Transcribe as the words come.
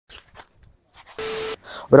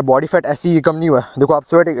मेरा body fat ऐसे ही कम नहीं हुआ है। देखो आप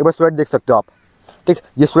स्वेट, एक बार स्वेट देख सकते हो आप, ठीक।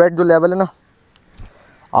 ये स्वेट जो लेवल है ना,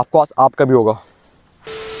 आपको आपका भी होगा।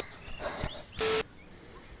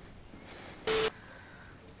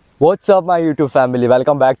 What's up my YouTube family,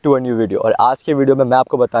 welcome back to a new video. और आज के वीडियो में मैं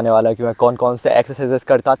आपको बताने वाला हूँ कि मैं कौन कौन से एक्सरसाइजेस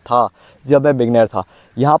करता था जब मैं बिगिनर था।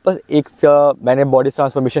 यहाँ पर एक मैंने बॉडी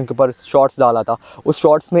ट्रांसफॉर्मेशन के ऊपर शॉर्ट्स डाला था। उस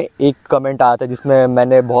शॉर्ट्स में एक कमेंट आया था जिसमें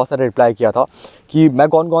मैंने बहुत सारे रिप्लाई किया था कि मैं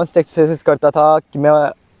कौन कौन से एक्सरसाइजेस करता था कि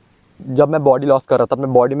जब मैं बॉडी लॉस कर रहा था, अपने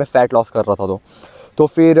बॉडी में फ़ैट लॉस कर रहा था। तो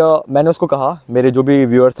फिर मैंने उसको कहा, मेरे जो भी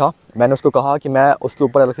व्यूअर था, मैंने उसको कहा कि मैं उसके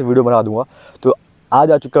ऊपर अलग से वीडियो बना दूँगा। तो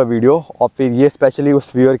आज आ चुका वीडियो, और फिर ये स्पेशली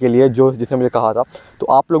उस व्यूअर के लिए जिसने मुझे कहा था। तो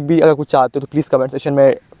आप लोग भी अगर कुछ चाहते हो तो प्लीज़ कमेंट सेक्शन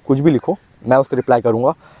में कुछ भी लिखो, मैं उसको रिप्लाई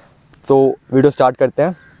करूँगा। तो वीडियो स्टार्ट करते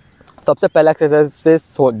हैं। सबसे पहला एक्सरसाइज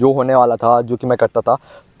जो होने वाला था, जो कि मैं करता था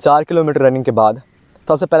 4 किलोमीटर रनिंग के बाद,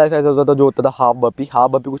 सबसे पहला एक्सरसाइज होता था जो होता था हाफ बप्पी। हाफ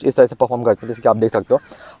बप्पी कुछ इस तरह से परफॉर्म करते हैं जैसे कि आप देख सकते हो।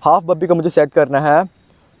 हाफ बप्पी का मुझे सेट करना है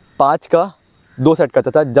 5 का 2 सेट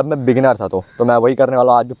करता था जब मैं बिगिनर था। तो मैं वही करने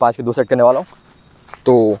वाला हूँ, आज भी 5 के 2 सेट करने वाला हूँ।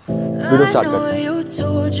 तो वीडियो स्टार्ट करते हैं।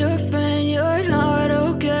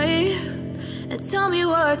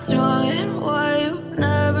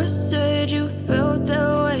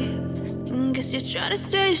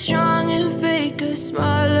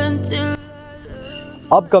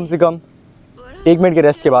 अब कम से कम 1 मिनट के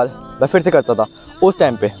रेस्ट के बाद मैं फिर से करता था उस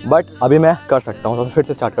टाइम पे, बट अभी मैं कर सकता हूँ। तो फिर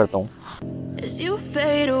से स्टार्ट करता हूँ।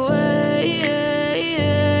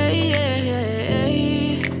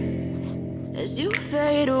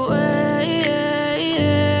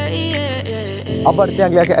 अब बढ़ते हैं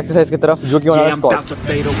अगले एक्सरसाइज की तरफ, जो कि होना है स्क्वाट्स। अब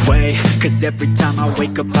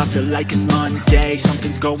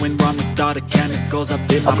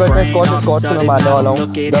करते हैं स्क्वाट्स को मैं मारने वाला हूँ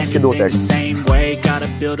 10 के 2 सेट।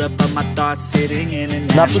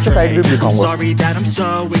 मैं आपको साइड भी दिखाऊंगा।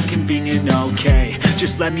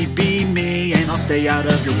 Just let me be me and I'll stay out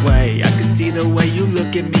of your way. I can see the way you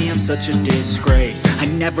look at me, I'm such a disgrace. I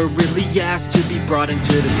never really asked to be brought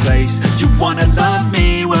into this place. You wanna love me?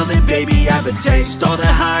 Well then baby I have a taste. All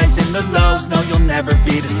the highs and the lows, no you'll never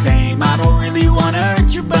be the same. I don't really wanna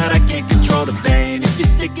hurt you but I can't control the pain. If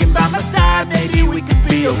you're sticking by my side, maybe we could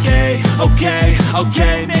be okay.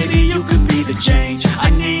 Okay, maybe you could be the change I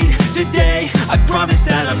need today. I promise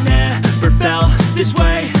that I've never felt this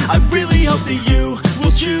way. I really hope that you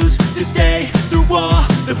will choose to stay through all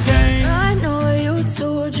the pain. I know you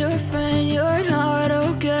told your friend you're not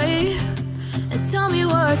okay, and tell me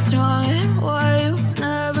what's wrong and why you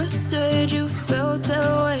never said you felt that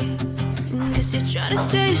way. Guess you're trying to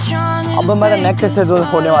stay strong. अब हमारा next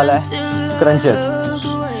exercise होने वाला है crunches.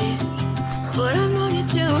 But I've known you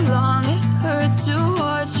too long, it hurts to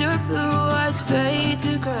watch your blue eyes fade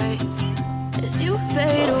to gray as you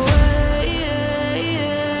fade away.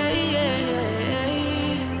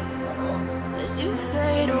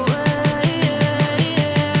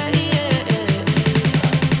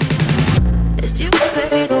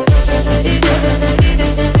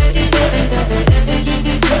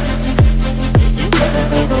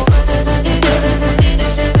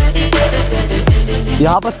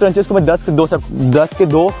 यहाँ पर crunches को मैं 10 के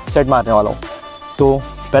 2 सेट मारने वाला हूँ। तो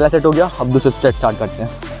पहला सेट हो गया, अब दूसरा सेट स्टार्ट करते हैं।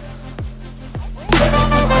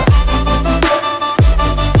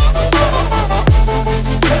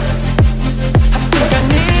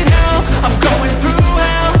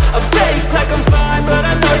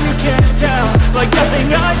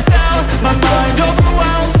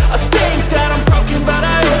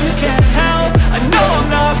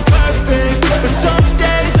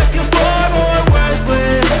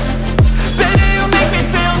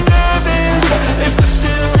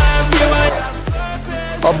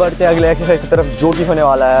 अब बढ़ते हैं अगले एक्सरसाइज की तरफ, जो कि होने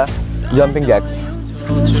वाला है जंपिंग जैक्स।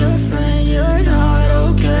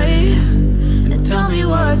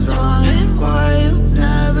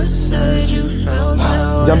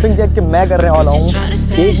 जंपिंग जैक के मैं करने वाला हूँ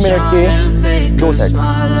 1 मिनट के 2 set.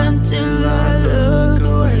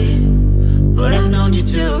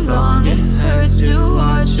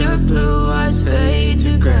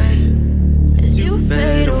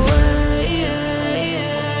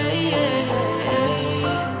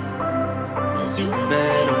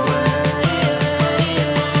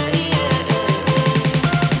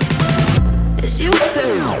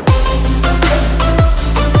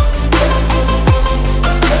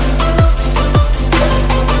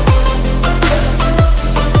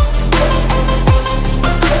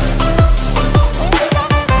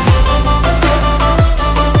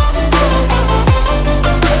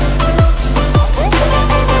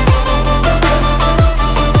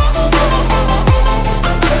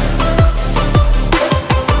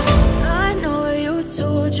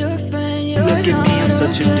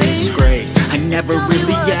 such a disgrace. I never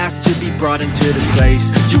really asked to be brought into this place.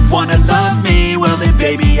 You wanna love me? Well then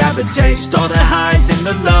baby I have a taste. All the highs and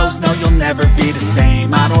the lows, no you'll never be the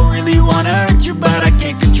same. I don't really wanna hurt you but I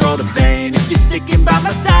can't control the pain. If you're sticking by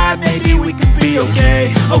my side, maybe we could be okay.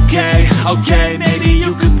 Okay, maybe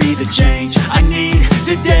you could be the change I need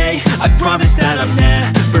today. I promise that I've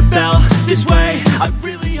never felt this way. I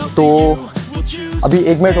really hope तो will choose. अभी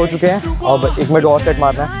 1 minute हो चुके हैं और 1 minute और set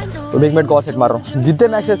मारना है, तो मैं 1 मिनट को और सेट मार रहा हूँ। जितने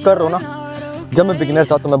मैं एक्सरसाइज कर रहा हूँ ना, जब मैं बिगिनर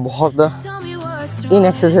था तो मैं बहुत इन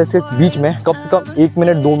एक्सरसाइज के बीच में कम से कम 1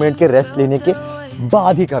 मिनट 2 मिनट के रेस्ट लेने के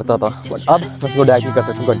बाद ही करता था, बट अब मैं इसको डायरेक्टली कर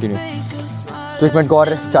सकता हूँ कंटिन्यू। तो 1 मिनट को और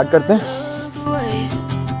स्टार्ट करते हैं।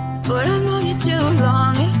 But I've known you too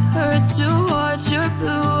long. It hurts to watch your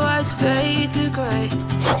blue eyes fade to gray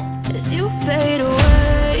as you fade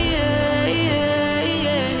away.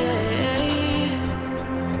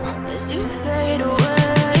 As you fade away.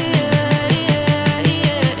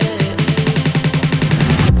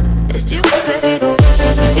 As you fade away.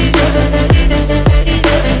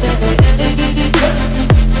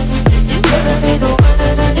 As you fade away.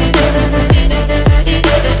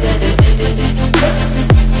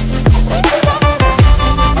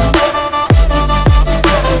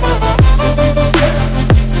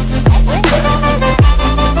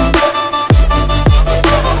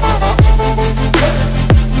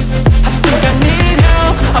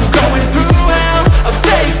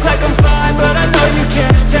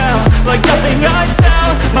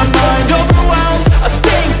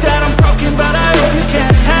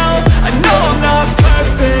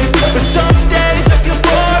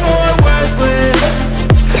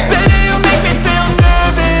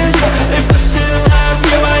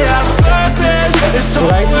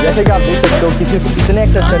 जैसे कि आप देख सकते हो कितने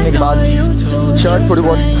exercise करने के बाद शर्ट थोड़ी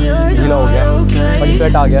बहुत ढीला हो गया और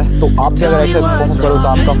स्वेट आ गया, तो आप भी अगर एक्सरसाइज बहुत करो तो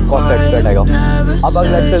आपका कौन सा स्वेट आएगा। अब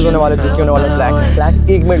अगला एक्सरसाइज होने वाले होने वाला प्लैंक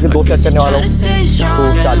 1 मिनट के 2 सेट करने वाला हूँ, तो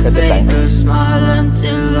स्टार्ट करते हैं Planck.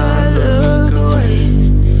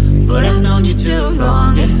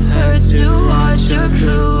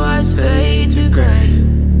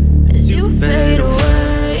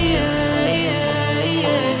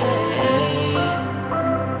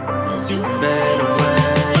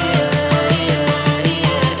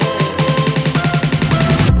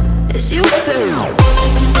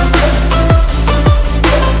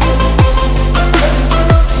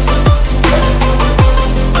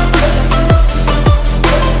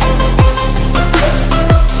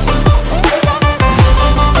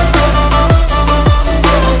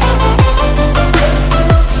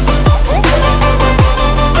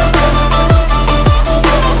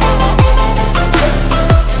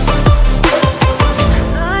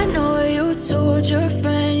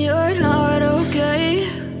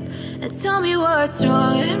 What's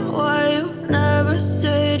wrong and why you never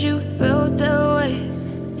said you felt that way?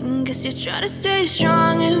 Guess you're trying to stay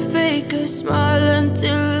strong and fake a smile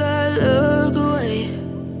until I look away.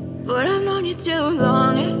 But I've known you too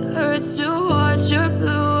long, it hurts to watch your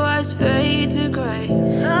blue eyes fade to grey.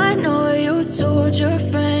 I know you told your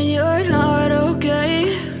friend you're not okay,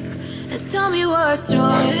 and tell me what's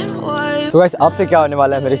wrong and why you. तो guys अब से क्या होने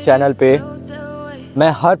वाला है मेरे channel पे,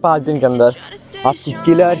 मैं हर 5 दिन के अंदर आपकी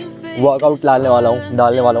किलर वर्कआउट डालने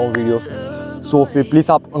वाला हूँ वीडियो। सो फिर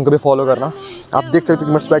प्लीज़ आप उनको भी फॉलो करना। आप देख सकते हो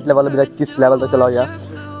कि मेरा स्वेट लेवल अभी तक किस लेवल तक चला गया,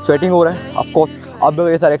 स्वेटिंग हो रहा है। ऑफकोर्स अब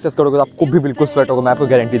अगर ये सारे एक्सरसाइज करोगे तो आपको भी बिल्कुल स्वेट होगा, मैं आपको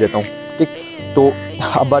गारंटी देता हूँ। ठीक, तो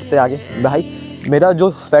अब बढ़ते आगे। भाई मेरा जो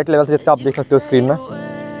फैट लेवल है जिसका आप देख सकते हो स्क्रीन में,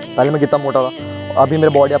 पहले मैं कितना मोटा था, अभी मेरे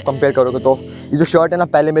बॉडी आप कंपेयर करोगे तो ये जो शर्ट है ना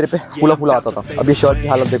पहले मेरे पे फूला आता था, अभी शर्ट की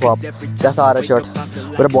हालत देखो आप कैसा आ रहा है शर्ट।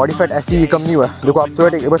 मेरा बॉडी फैट ऐसे ही कम नहीं हुआ है, देखो आप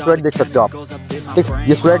स्वेट एक बार स्वेट देख सकते हो आप। ठीक,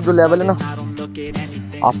 ये स्वेट जो लेवल है ना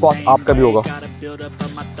आपको आपका भी होगा।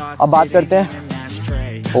 अब बात करते हैं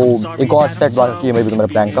एक और सेट बात की है मेरा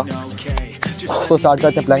प्लैंक का, तो स्टार्ट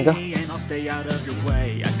करते हैं प्लैंक का।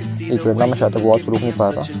 एक मिनट ना मैं शायद तक वॉच रुक नहीं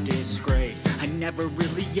पाया था।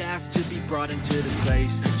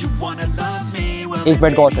 एक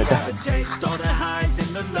मिनट का और सेट है।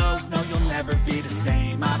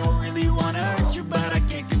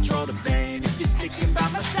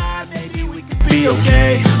 Be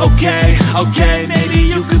okay, maybe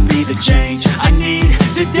you could be the change I need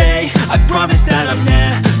today. I promise that I've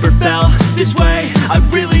never felt this way. I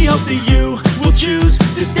really hope that you will choose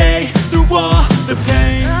to stay through all the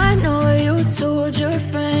pain. I know you told your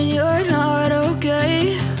friend you're not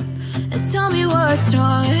okay, and tell me what's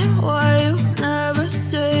wrong and why you never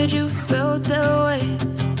said you felt that way.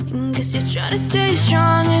 Guess you're trying to stay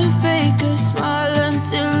strong and fake a smile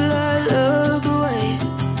until I look away.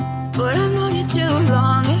 But I've known you too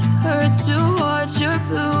long, it hurts to watch your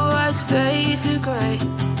blue eyes fade to grey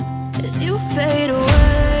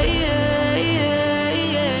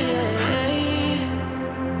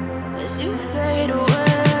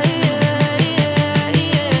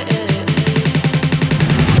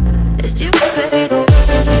as you fade away.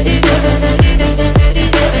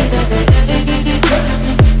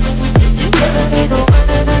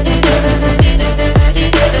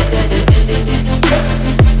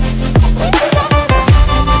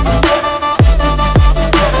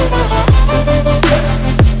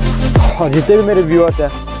 और जितने भी मेरे viewers हैं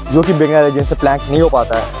जो कि beginner है, जिनसे Planck नहीं हो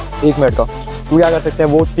पाता है 1 मिनट का, तो क्या कर सकते हैं,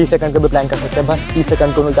 वो 30 सेकंड का भी प्लैंक कर सकते हैं। बस 30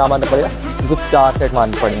 सेकंड को उन्हें क्या मारना पड़ेगा, उनको 4 सेट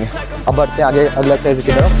मारने पड़ेंगे। अब बढ़ते हैं आगे अगला एक्सरसाइज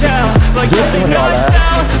की तरफ, जो होने वाला है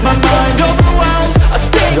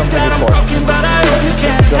जंपिंग स्क्वाट।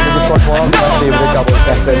 जंपिंग स्क्वाट बहुत फेवरेट क्या बोलते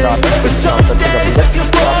हैं एक्सरसाइज आता है।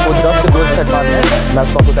 आपको 10 से 12 सेट मारने हैं। मैं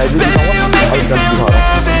आपको एक्सरसाइज भी दिखाऊंगा और जंप दिखा रहा हूँ।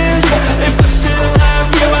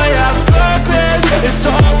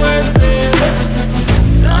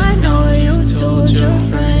 I know you told your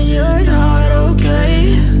friend you're not okay,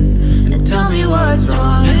 and tell me what's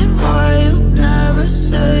wrong and why you never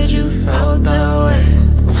said you felt that way.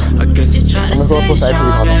 I guess you're trying to stay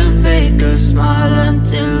strong and fake a smile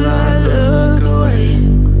until I look away,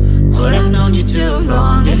 but I've known you too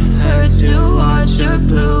long. It hurts to watch your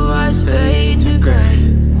blue eyes fade to gray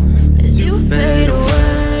as you fade away.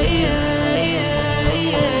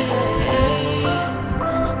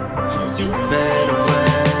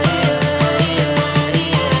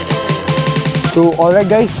 So alright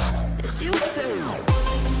guys,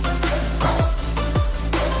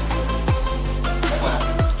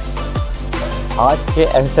 आज के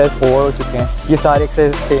exercise over हो चुके हैं। ये सारे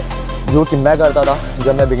exercise थे जो कि मैं करता था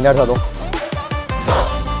जब मैं बिगिनर था। तो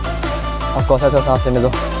अब कौन सा सांस लेने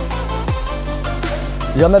दो।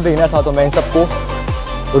 जब मैं बिगिनर था तो मैं इन सबको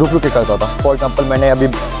रुक रुक के करता था। फॉर एग्जांपल मैंने अभी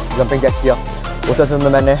जंपिंग जैक किया, उस एक्सरसाइज में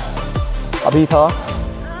मैंने अभी था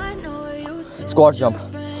स्क्वाट जंप,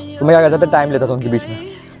 तो मैं क्या करता था, टाइम लेता था उनके बीच में।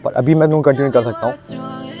 पर अभी मैं उनको कंटिन्यू कर सकता हूँ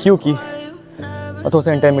क्योंकि मैं थोड़ा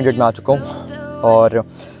सा इंटरमीडिएट में आ चुका हूँ। और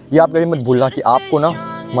ये आप कभी मत भूलना कि आपको ना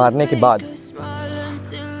मारने के बाद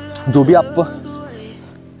जो भी आप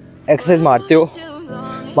एक्सरसाइज मारते हो,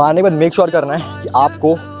 मारने के बाद मेक श्योर करना है कि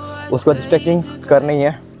आपको उसके बाद स्ट्रेचिंग करनी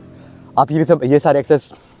है। आप ये सारे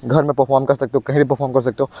एक्सरसाइज घर में परफॉर्म कर सकते हो, कहीं भी परफॉर्म कर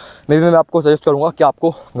सकते हो। मैं आपको सजेस्ट करूँगा कि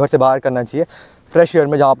आपको घर से बाहर करना चाहिए, फ्रेश एयर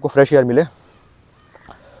में, जहाँ आपको फ्रेश एयर मिले।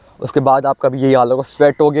 उसके बाद आपका भी यही हाल होगा,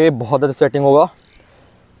 स्वेट हो गए, बहुत ज़्यादा स्वेटिंग होगा।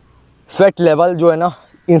 स्वेट लेवल जो है ना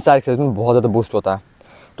इन सारे एक्सरसाइज में बहुत ज़्यादा बूस्ट होता है।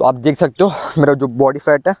 तो आप देख सकते हो मेरा जो बॉडी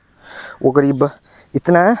फैट है वो करीब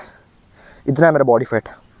इतना है मेरा बॉडी फैट।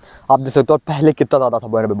 आप देख सकते हो और पहले कितना ज़्यादा था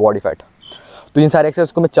मेरा बॉडी फैट। तो इन सारे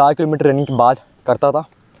एक्सरसाइज को मैं 4 किलोमीटर रनिंग के बाद करता था।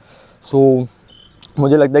 सो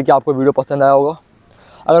मुझे लगता है कि आपको वीडियो पसंद आया होगा।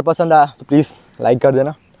 अगर पसंद आया तो प्लीज़ लाइक कर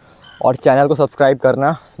देना और चैनल को सब्सक्राइब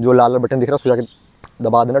करना, जो लाल बटन दिख रहा है उसको जाके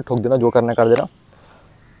दबा देना, ठोक देना, जो करना कर देना।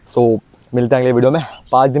 सो मिलते हैं अगले वीडियो में।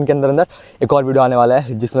 5 दिन के अंदर एक और वीडियो आने वाला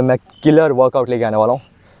है जिसमें मैं किलर वर्कआउट लेके आने वाला हूँ।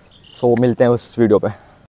 सो मिलते हैं उस वीडियो पे।